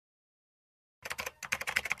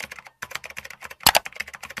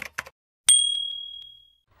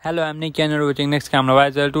Hello, I'm Nick and you're watching Next Camera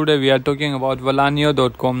Visor. Today we are talking about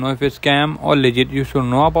Valanio.com. Now if it's scam or legit, you should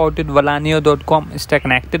know about it. Valanio.com. Stay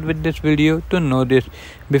connected with this video to know this.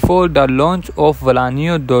 Before the launch of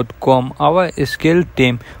Valanio.com, our skilled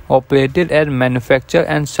team operated as manufacturer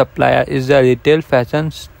and supplier is the retail fashion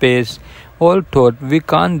space. Although we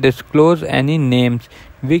can't disclose any names,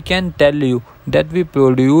 we can tell you that we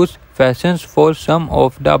produce fashions for some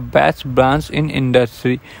of the best brands in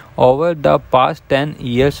industry. Over the past 10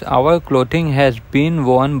 years, our clothing has been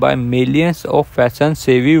worn by millions of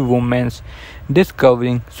fashion-savvy women.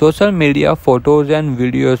 Discovering social media photos and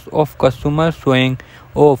videos of customers showing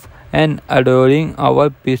off and adoring our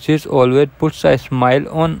pieces always puts a smile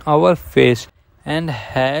on our face. And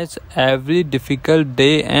has every difficult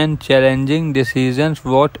day and challenging decisions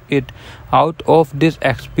brought it out of this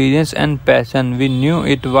experience and passion. We knew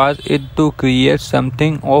it was it to create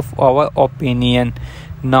something of our opinion.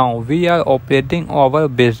 Now we are operating our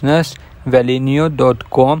business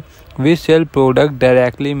Valanio.com. We sell product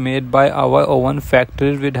directly made by our own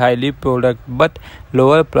factories with highly product but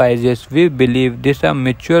lower prices. We believe this are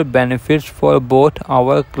mutual benefits for both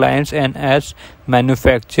our clients and as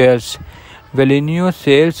manufacturers. Valanio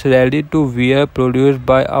sells ready-to-wear produced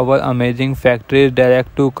by our amazing factories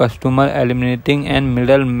direct to customer, eliminating and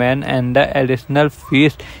middlemen, and the additional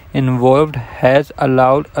fees involved has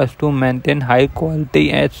allowed us to maintain high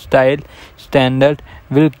quality and style standards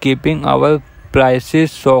while keeping our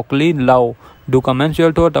prices shockingly low. Do comment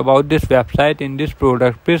your thought about this website in this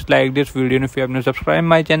product. Please like this video, and if you have not subscribed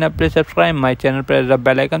my channel, please subscribe my channel. Press the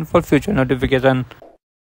bell icon for future notification.